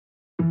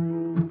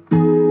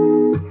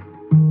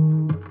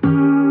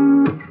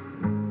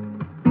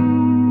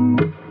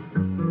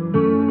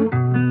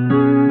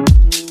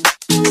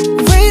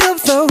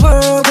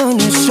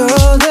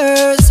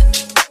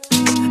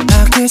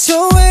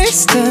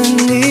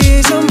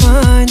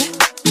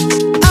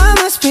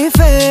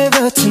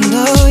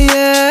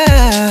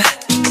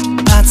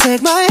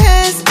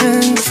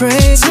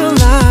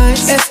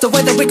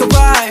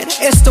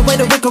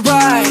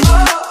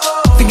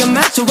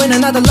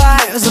another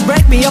lie, so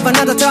break me up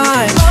another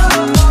time.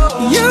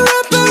 You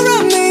wrap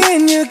around me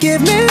and you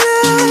give me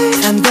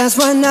life, and that's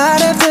why night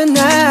after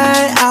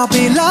night I'll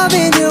be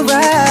loving you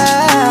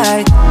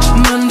right.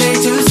 Monday,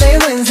 Tuesday,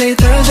 Wednesday,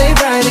 Thursday,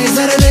 Friday,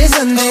 Saturday,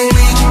 Sunday.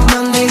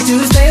 Monday,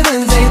 Tuesday,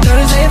 Wednesday,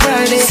 Thursday,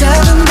 Friday,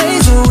 7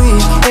 days a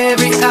week.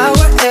 Every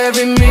hour,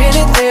 every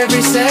minute,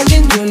 every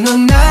second. You know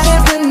night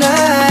after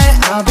night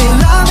I'll be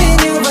loving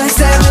you right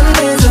 7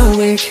 days a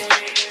week.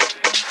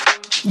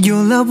 You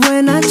love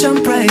when I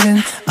jump right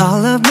in.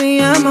 All of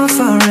me, I'm a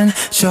foreign.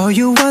 Show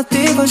you what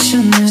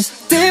devotion is.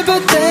 Deeper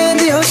than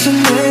the ocean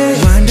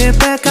is. Wind it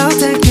back, I'll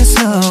take it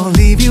slow.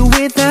 Leave you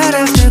with that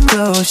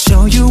afterglow.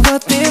 Show you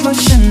what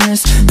devotion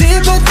is.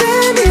 Deeper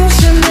than the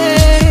ocean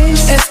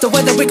is. It's the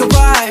way that we could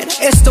ride.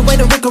 It's the way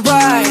that we could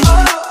ride.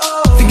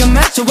 Think I'm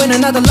meant to win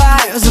another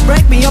life, so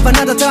break me up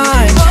another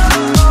time.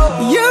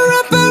 You're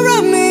up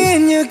around me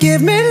and you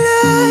give me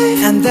life,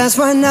 and that's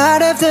why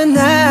night after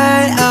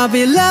night I'll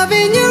be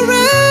loving you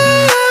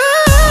right.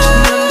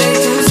 Monday,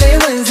 Tuesday,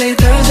 Wednesday,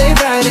 Thursday,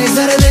 Friday,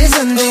 Saturday,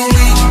 Sunday.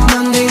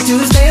 Monday,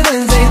 Tuesday,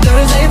 Wednesday,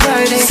 Thursday,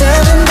 Friday,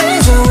 7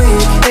 days a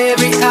week.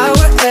 Every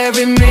hour,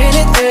 every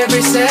minute,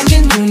 every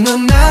second. You know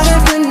night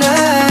after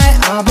night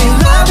I'll be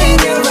loving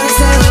you right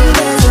 7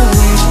 days a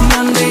week.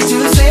 Monday,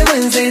 Tuesday,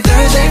 Wednesday,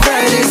 Thursday,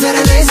 Friday,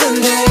 Saturday,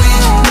 Sunday.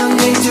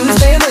 Monday,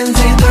 Tuesday,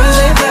 Wednesday,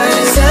 Thursday,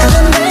 Friday,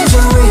 7 days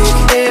a week.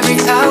 Every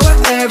hour,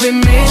 every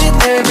minute,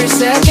 every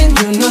second.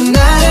 You know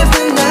night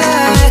after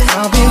night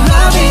I'll be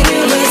loving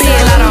you right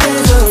 7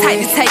 days a week. Tight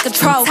to take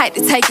control, tight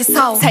to take your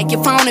soul. Take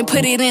your phone and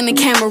put it in the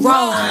camera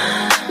roll.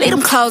 Leave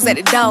them clothes at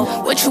the door.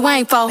 What you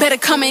ain't for? Better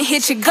come and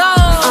hit your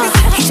goal.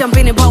 He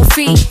jumping in both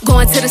feet.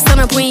 Going to the sun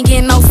up, we ain't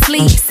getting no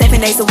sleep.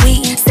 7 days a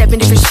week, 7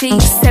 different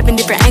sheets, 7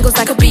 different angles,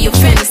 that could be your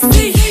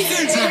fantasy.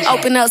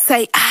 Open up,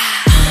 say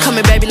ah. Come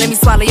here, baby, let me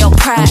swallow your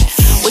pride.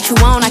 What you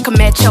want, I can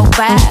match your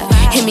vibe.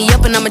 Hit me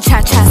up and I'ma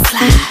cha-cha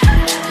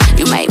slide.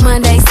 You make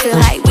Mondays feel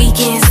like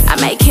weekends. I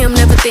make him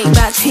never think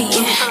about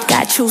cheating.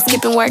 Got you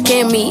skipping work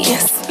and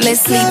meetings.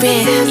 Let's sleep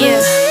in,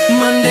 yeah.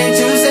 Monday,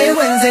 Tuesday,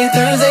 Wednesday,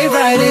 Thursday,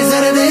 Friday,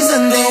 Saturday,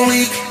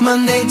 Sunday.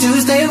 Monday,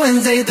 Tuesday,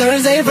 Wednesday,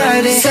 Thursday,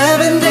 Friday,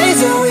 7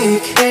 days a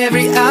week.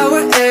 Every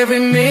hour, every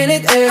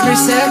minute, every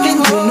second.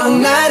 You know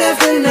night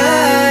after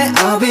night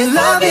I'll be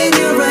loving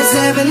you right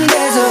 7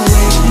 days a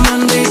week.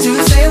 Monday,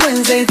 Tuesday,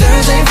 Wednesday,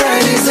 Thursday,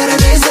 Friday,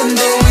 Saturday,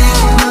 Sunday.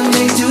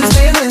 Monday,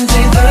 Tuesday,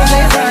 Wednesday,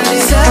 Thursday, Friday,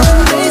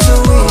 7 days a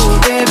week.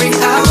 Every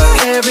hour,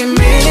 every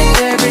minute,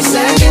 every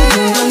second.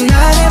 You know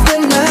night after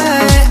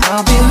night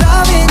I'll be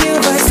loving you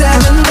right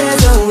 7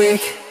 days a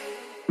week.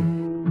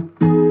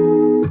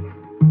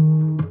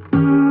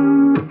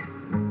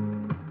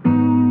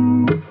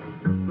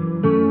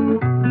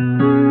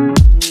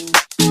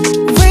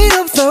 Weight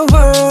of the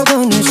world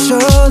on your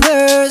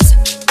shoulders.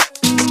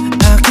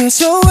 I guess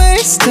you're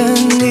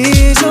wasting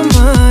ease your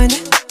mind.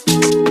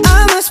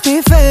 I must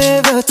be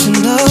favored to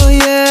know,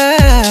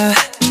 yeah.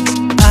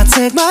 I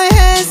take my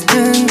hands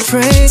and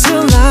trace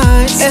your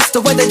lines. It's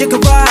the way that you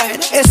can ride.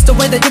 It's the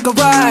way that you can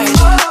ride.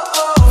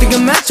 Think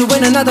I'm meant to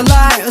win another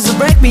life, so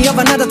break me up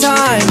another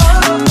time.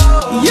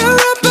 You're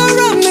up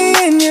around me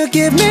and you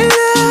give me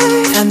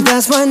life, and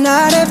that's why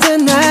night after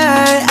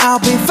night I'll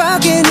be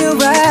fucking you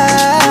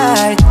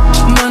right.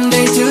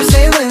 Monday,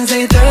 Tuesday,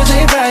 Wednesday,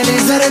 Thursday, Friday,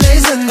 Saturday,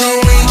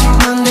 Sunday.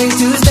 Monday,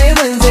 Tuesday,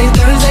 Wednesday,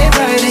 Thursday,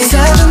 Friday,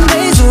 7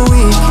 days a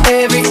week.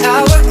 Every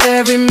hour,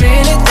 every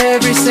minute,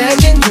 every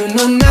second. You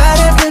know night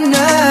after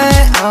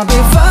night I'll be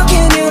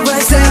fucking you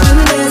right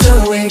 7 days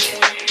a week.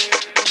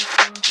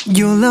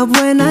 You love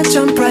when I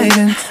jump right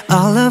in.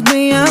 All of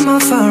me, I'm a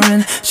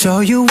foreign. Show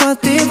you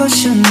what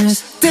devotion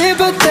is.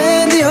 Deeper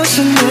than the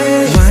ocean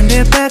is. Wind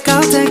it back,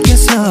 I'll take it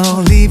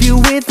slow. Leave you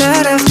with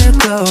that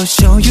afterglow.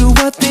 Show you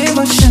what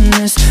devotion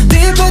is.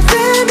 Deeper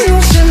than the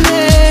ocean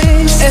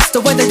is. It's the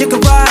way that you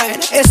can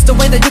ride. It's the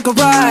way that you can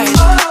ride.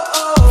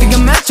 Think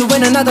I'm meant to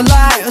win another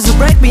life, so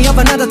break me up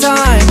another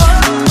time.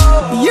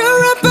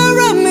 You're up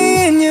around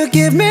me and you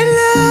give me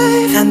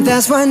life, and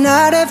that's why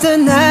night after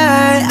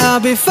night I'll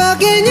be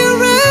fucking you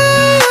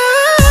right.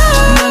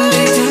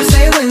 Monday,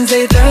 Tuesday,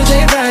 Wednesday,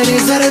 Thursday, Friday,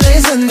 Saturday,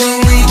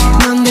 Sunday.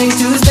 Monday,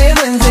 Tuesday,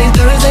 Wednesday,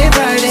 Thursday,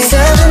 Friday,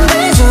 7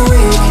 days a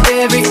week.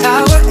 Every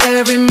hour,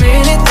 every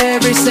minute,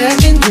 every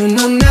second. You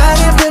know night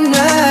after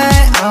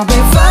night I'll be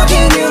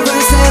fucking you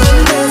right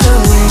 7 days a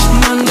week.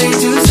 Monday,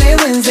 Tuesday,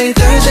 Wednesday,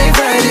 Thursday,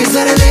 Friday,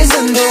 Saturday,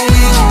 Sunday.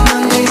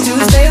 Monday,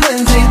 Tuesday,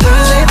 Wednesday,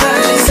 Thursday,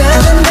 Friday,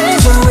 7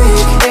 days a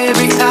week.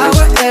 Every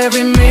hour,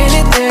 every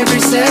minute, every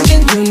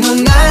second. You know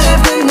night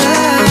after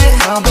night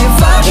I'll be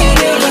fucking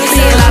you right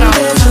 7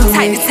 days a week.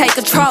 Tight to take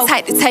control,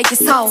 tight to take your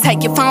soul.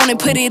 Take your phone and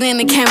put it in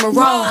the camera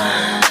roll.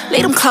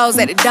 Leave them clothes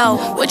at the door.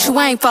 What you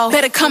ain't for?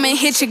 Better come and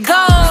hit your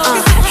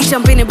goal. He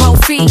jumping in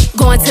both feet.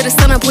 Going to the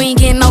sun up, we ain't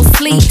getting no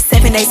sleep.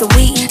 7 days a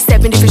week,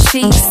 7 different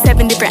sheets,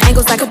 7 different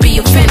angles, that could be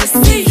your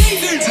fantasy.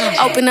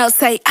 Open up,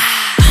 say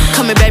ah.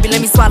 Come here, baby,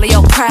 let me swallow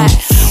your pride.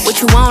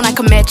 What you want, I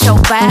can match your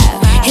vibe.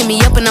 Hit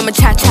me up and I'ma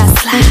cha-cha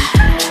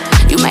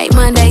slide. You make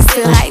Mondays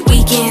feel like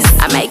weekends.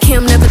 I make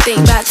him never think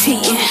about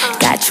cheating.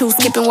 Got you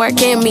skipping work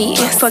and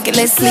meetings. Fuck it,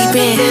 let's sleep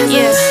in,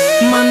 yeah.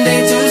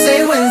 Monday,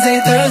 Tuesday, Wednesday,